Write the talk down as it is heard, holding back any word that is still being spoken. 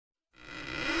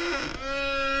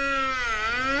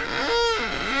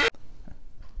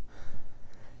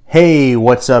Hey,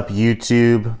 what's up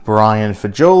YouTube? Brian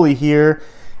Fajoli here,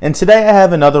 and today I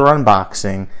have another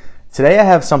unboxing. Today I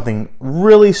have something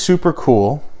really super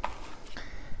cool.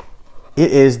 It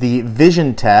is the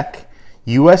VisionTek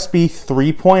USB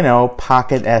 3.0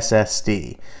 Pocket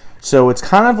SSD. So it's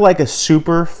kind of like a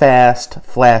super fast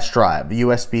flash drive, the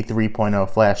USB 3.0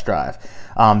 flash drive.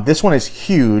 This one is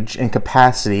huge in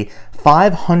capacity,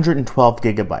 512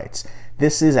 gigabytes.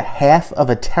 This is a half of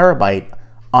a terabyte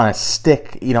on a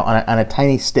stick, on a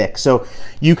tiny stick. So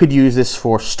you could use this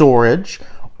for storage,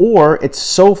 or it's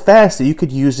so fast that you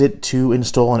could use it to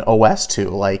install an OS to,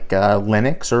 like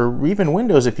Linux or even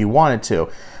Windows if you wanted to.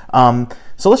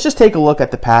 So let's just take a look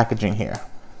at the packaging here.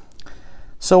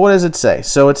 So what does it say?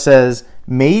 So it says,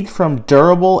 made from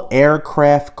durable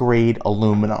aircraft grade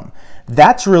aluminum.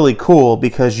 That's really cool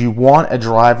because you want a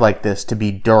drive like this to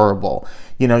be durable.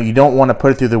 You don't want to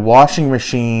put it through the washing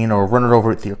machine or run it over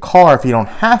with your car if you don't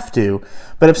have to.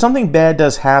 But if something bad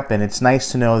does happen, it's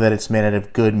nice to know that it's made out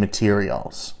of good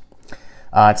materials.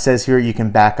 It says here you can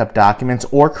back up documents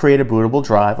or create a bootable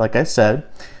drive, like I said,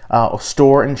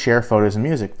 store and share photos and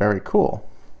music. Very cool.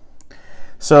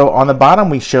 So on the bottom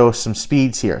we show some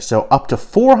speeds here. So up to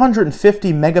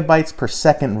 450 megabytes per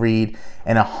second read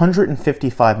and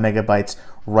 155 megabytes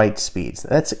write speeds.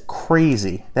 That's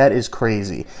crazy. That is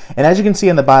crazy. And as you can see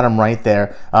on the bottom right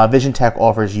there, VisionTek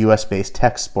offers US-based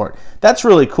tech support. That's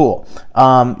really cool.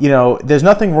 There's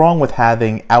nothing wrong with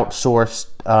having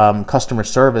outsourced customer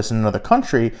service in another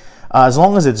country as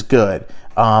long as it's good.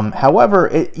 However,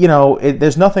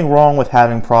 there's nothing wrong with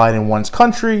having pride in one's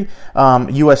country.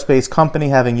 US-based company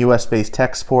having US-based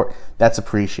tech support, that's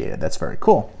appreciated. That's very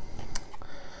cool.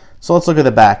 So let's look at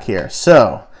the back here.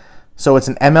 So it's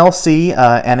an MLC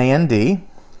NAND.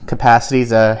 Capacity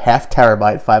is a half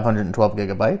terabyte, 512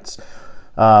 gigabytes.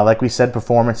 Like we said,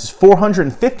 performance is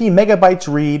 450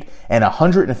 megabytes read and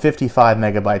 155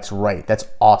 megabytes write. That's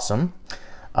awesome.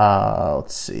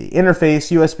 Let's see.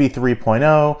 Interface USB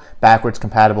 3.0, backwards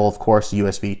compatible, of course,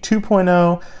 USB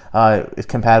 2.0. It's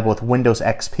compatible with Windows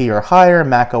XP or higher,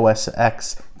 Mac OS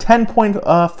X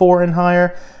 10.4 and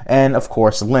higher, and of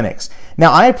course Linux.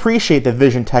 Now I appreciate that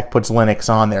VisionTek puts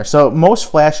Linux on there. So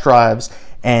most flash drives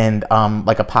and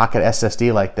like a Pocket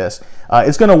SSD like this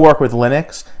is going to work with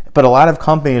Linux. But a lot of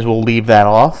companies will leave that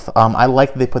off. I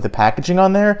like that they put the packaging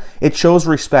on there. It shows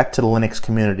respect to the Linux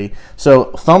community.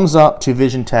 So thumbs up to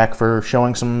VisionTek for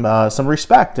showing some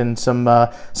respect and some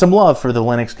love for the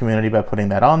Linux community by putting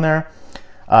that on there.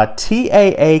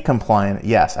 TAA compliant,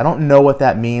 yes. I don't know what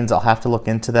that means. I'll have to look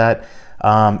into that.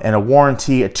 And a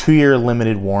warranty, a 2-year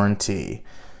limited warranty.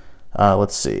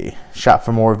 Let's see. Shop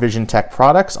for more VisionTek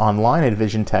products online at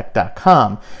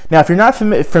VisionTek.com. Now, if you're not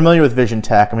familiar with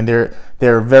VisionTek, I mean,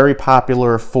 they're very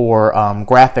popular for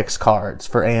graphics cards,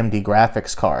 for AMD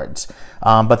graphics cards.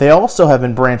 But they also have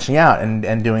been branching out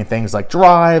and doing things like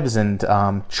drives and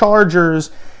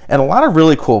chargers and a lot of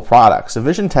really cool products. So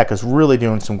VisionTek is really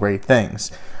doing some great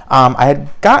things. I had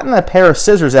gotten a pair of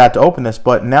scissors out to open this,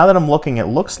 but now that I'm looking, it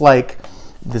looks like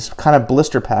this kind of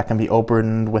blister pack can be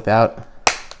opened without...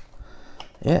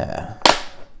 Yeah,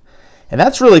 and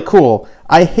that's really cool.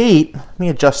 I hate, let me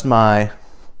adjust my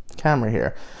camera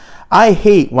here. I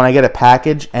hate when I get a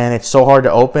package and it's so hard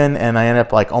to open and I end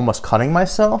up like almost cutting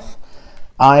myself.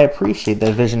 I appreciate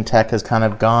that VisionTek has kind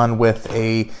of gone with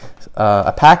a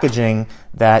packaging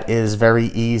that is very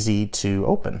easy to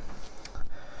open.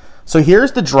 So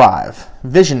here's the drive,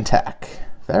 VisionTek.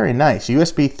 Very nice.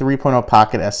 USB 3.0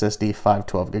 Pocket SSD,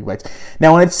 512 gigabytes.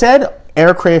 Now, when it said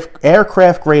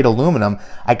aircraft grade aluminum,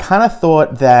 I kind of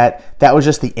thought that was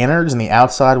just the innards and the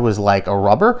outside was like a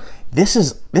rubber. This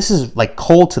is like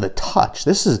cold to the touch.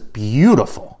 This is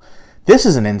beautiful. This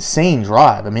is an insane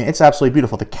drive. I mean, it's absolutely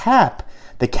beautiful. The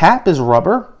cap is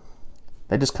rubber.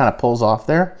 That just kind of pulls off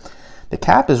there. The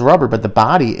cap is rubber, but the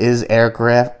body is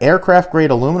aircraft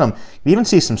grade aluminum. You even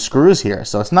see some screws here,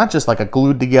 so it's not just like a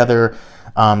glued together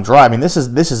drive. I mean, this is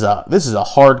a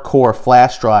hardcore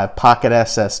flash drive, Pocket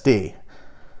SSD.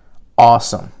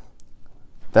 Awesome,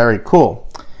 very cool.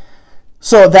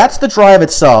 So that's the drive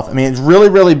itself. I mean, it's really,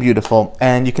 really beautiful,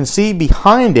 and you can see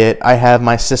behind it, I have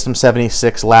my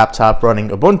System76 laptop running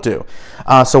Ubuntu.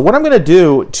 So what I'm going to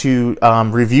do to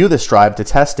review this drive, to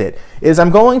test it, is I'm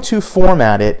going to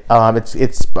format it.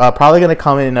 It's probably going to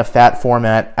come in a FAT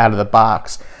format out of the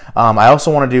box. I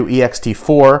also want to do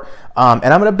ext4, and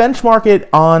I'm going to benchmark it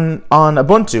on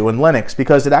Ubuntu and Linux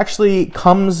because it actually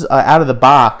comes out of the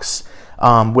box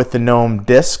with the GNOME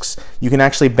Disks, you can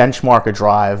actually benchmark a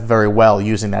drive very well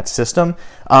using that system.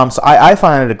 So I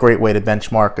find it a great way to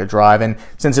benchmark a drive, and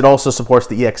since it also supports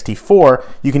the ext4,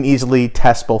 you can easily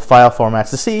test both file formats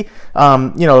to see,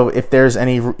 if there's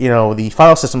any, the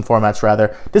file system formats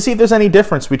rather, to see if there's any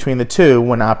difference between the two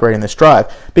when operating this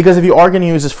drive. Because if you are going to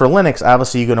use this for Linux,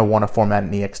 obviously you're going to want to format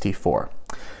an ext4.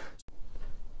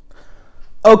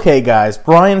 Okay guys,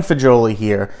 Brian Fagioli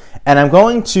here, and I'm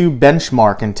going to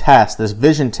benchmark and test this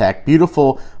VisionTek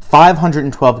beautiful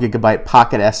 512 gigabyte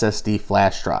pocket SSD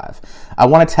flash drive. I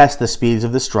want to test the speeds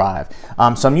of this drive.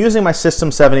 So I'm using my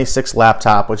System76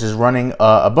 laptop, which is running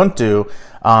Ubuntu,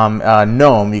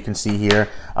 GNOME, you can see here.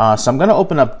 So I'm going to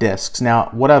open up disks. Now,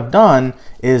 what I've done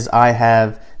is I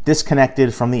have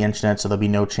disconnected from the internet, so there'll be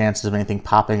no chances of anything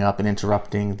popping up and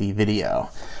interrupting the video.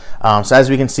 So as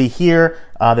we can see here,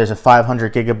 there's a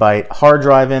 500 gigabyte hard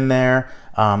drive in there,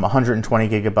 120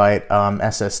 gigabyte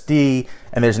SSD,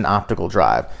 and there's an optical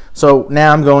drive. So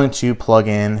now I'm going to plug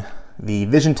in the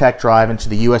VisionTek drive into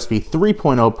the USB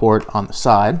 3.0 port on the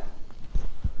side.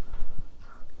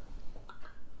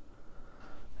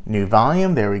 New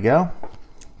volume, there we go.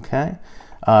 Okay,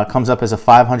 comes up as a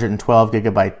 512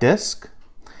 gigabyte disk.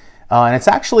 And it's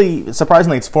actually,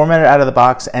 surprisingly, it's formatted out of the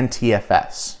box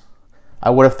NTFS. I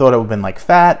would have thought it would have been like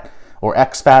FAT or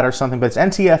exFAT or something, but it's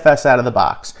NTFS out of the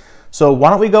box. So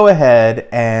why don't we go ahead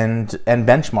and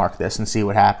benchmark this and see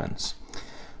what happens.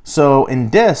 So in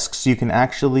disks, you can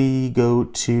actually go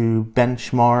to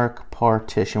benchmark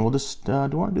partition. We'll just, do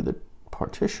you want to do the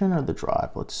partition or the drive?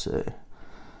 Let's see.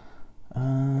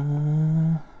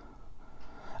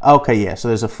 Okay, yeah, so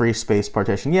there's a free space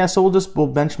partition. Yeah, so we'll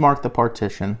benchmark the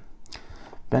partition.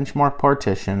 Benchmark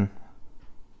partition.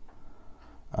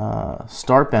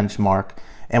 Start benchmark.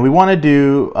 And we want to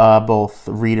do both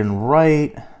read and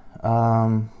write,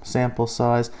 sample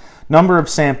size, number of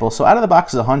samples. So out of the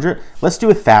box is 100. Let's do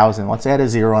 1,000. Let's add a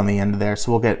 0 on the end there,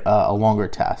 so we'll get a longer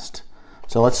test.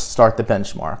 So let's start the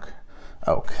benchmark.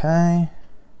 Okay.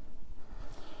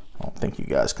 I don't think you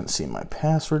guys can see my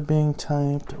password being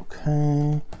typed.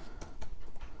 Okay.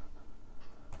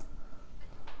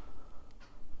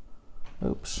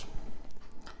 Oops.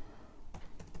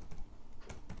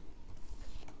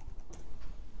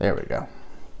 There we go.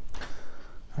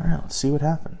 All right, let's see what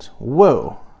happens.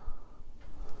 Whoa.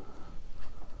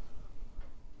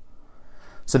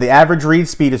 So the average read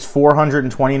speed is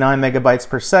 429 megabytes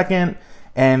per second,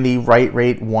 and the write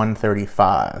rate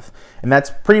 135. And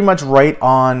that's pretty much right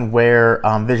on where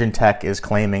VisionTek is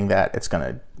claiming that it's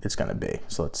gonna be.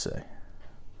 So let's see. And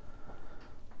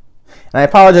I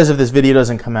apologize if this video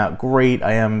doesn't come out great.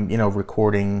 I am,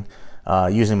 recording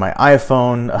using my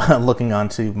iPhone, looking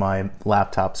onto my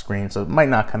laptop screen, so it might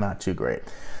not come out too great.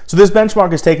 So this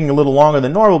benchmark is taking a little longer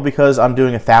than normal because I'm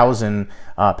doing 1,000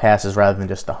 passes rather than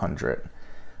just 100.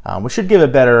 Which should give a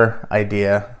better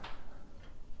idea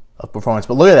of performance.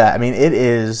 But look at that. I mean, it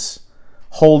is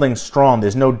holding strong.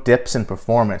 There's no dips in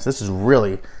performance. This is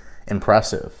really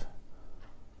impressive.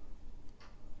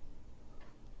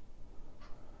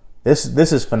 This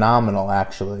is phenomenal,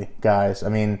 actually, guys. I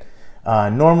mean,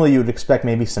 normally you would expect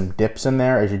maybe some dips in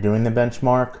there as you're doing the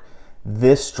benchmark.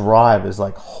 This drive is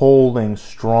like holding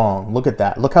strong. Look at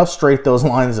that. Look how straight those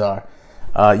lines are.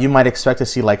 You might expect to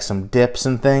see like some dips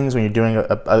and things when you're doing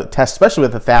a test, especially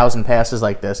with 1,000 passes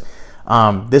like this.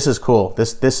 This is cool.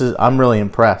 I'm really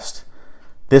impressed.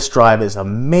 This drive is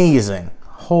amazing.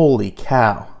 Holy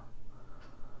cow.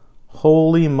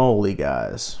 Holy moly,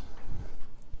 guys.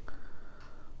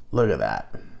 Look at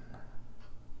that.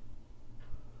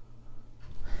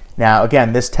 Now,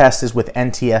 again, this test is with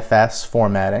NTFS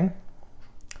formatting.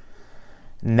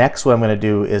 Next, what I'm going to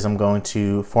do is I'm going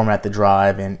to format the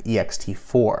drive in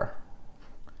ext4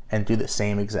 and do the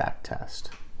same exact test.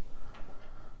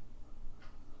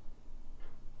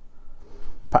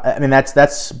 I mean,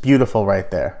 that's beautiful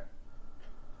right there.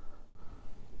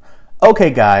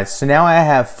 Okay, guys, so now I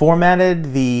have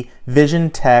formatted the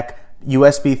VisionTek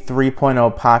USB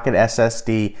 3.0 Pocket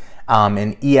SSD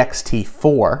in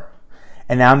ext4,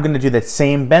 and now I'm going to do that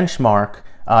same benchmark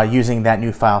using that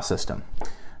new file system.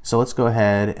 So let's go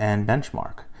ahead and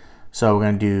benchmark. So we're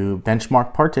going to do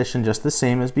benchmark partition just the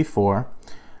same as before.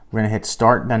 We're going to hit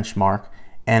start benchmark,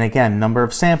 and again, number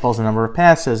of samples and number of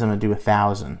passes, I'm going to do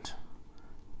 1,000.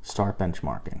 Start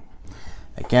benchmarking.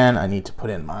 Again, I need to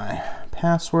put in my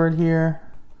password here.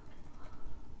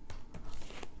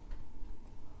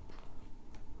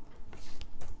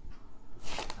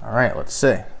 All right, let's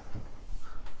see.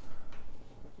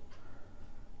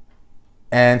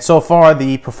 And so far,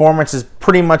 the performance is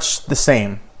pretty much the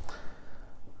same.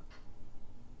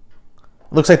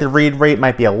 Looks like the read rate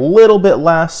might be a little bit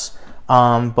less,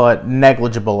 but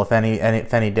negligible if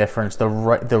any difference. The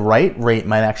write rate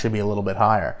might actually be a little bit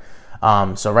higher.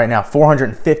 So right now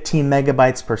 415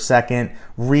 megabytes per second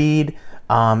read,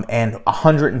 and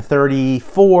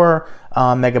 134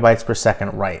 megabytes per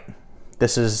second write.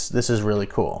 This is really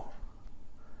cool.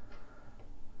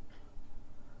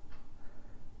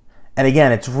 And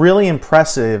again, it's really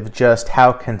impressive just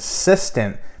how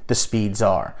consistent the speeds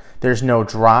are. There's no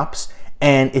drops.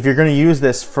 And if you're going to use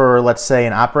this for, let's say,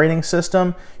 an operating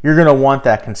system, you're going to want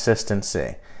that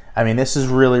consistency. I mean, this is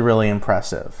really, really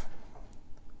impressive.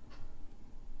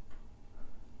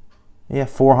 Yeah,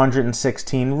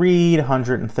 416 read,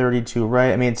 132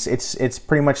 write. I mean, it's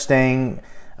pretty much staying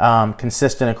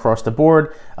consistent across the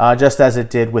board, just as it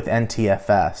did with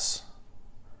NTFS.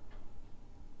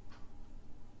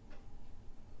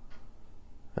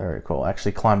 Very cool.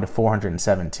 Actually climbed to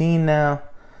 417 now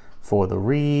for the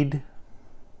read.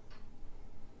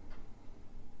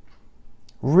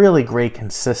 Really great,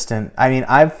 consistent. I mean,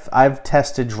 I've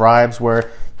tested drives where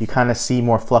you kind of see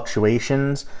more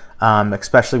fluctuations,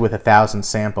 especially with 1,000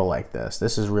 sample like this.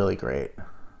 This is really great.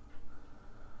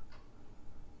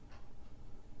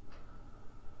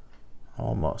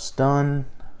 Almost done.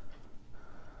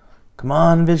 Come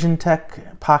on,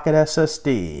 VisionTek Pocket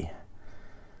SSD.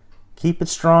 Keep it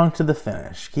strong to the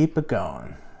finish. Keep it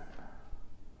going.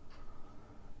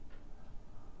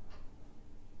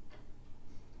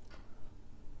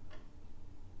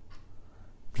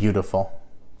 Beautiful.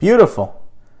 Beautiful.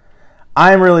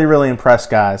 I'm really, really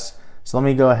impressed, guys. So let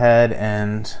me go ahead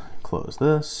and close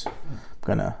this. I'm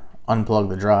going to unplug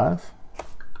the drive.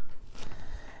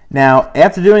 Now,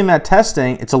 after doing that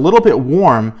testing, it's a little bit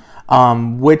warm,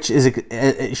 which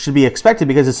it should be expected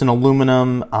because it's an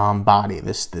aluminum body,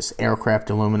 this aircraft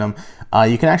aluminum.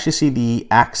 You can actually see the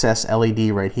access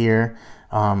LED right here.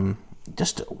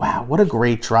 Just, wow, what a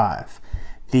great drive.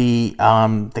 The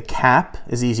cap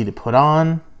is easy to put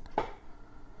on.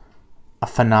 A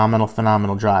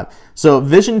phenomenal drive. So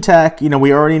VisionTek, you know,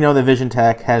 we already know that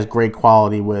VisionTek has great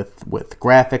quality with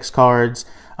graphics cards.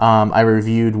 I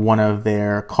reviewed one of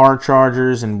their card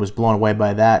chargers and was blown away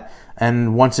by that.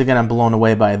 And once again, I'm blown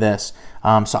away by this.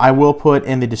 So I will put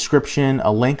in the description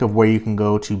a link of where you can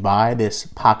go to buy this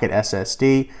Pocket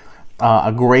SSD.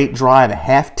 A great drive, a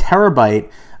 0.5 terabyte.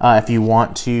 If you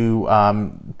want to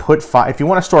if you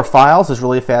want to store files, it's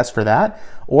really fast for that.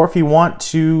 Or if you want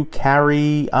to carry,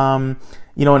 you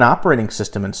know, an operating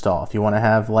system install. If you want to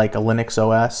have like a Linux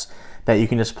OS that you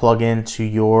can just plug into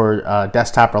your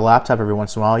desktop or laptop every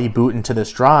once in a while, you boot into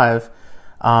this drive.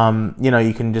 You know,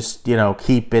 you can just, you know,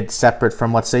 keep it separate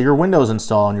from, let's say, your Windows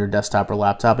install on your desktop or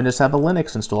laptop and just have a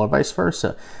Linux install or vice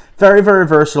versa. Very, very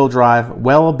versatile drive,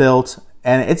 well built.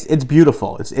 And it's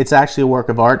beautiful. It's actually a work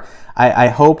of art. I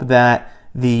hope that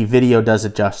the video does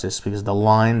it justice because the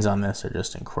lines on this are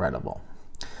just incredible.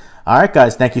 All right,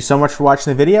 guys, thank you so much for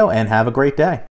watching the video and have a great day.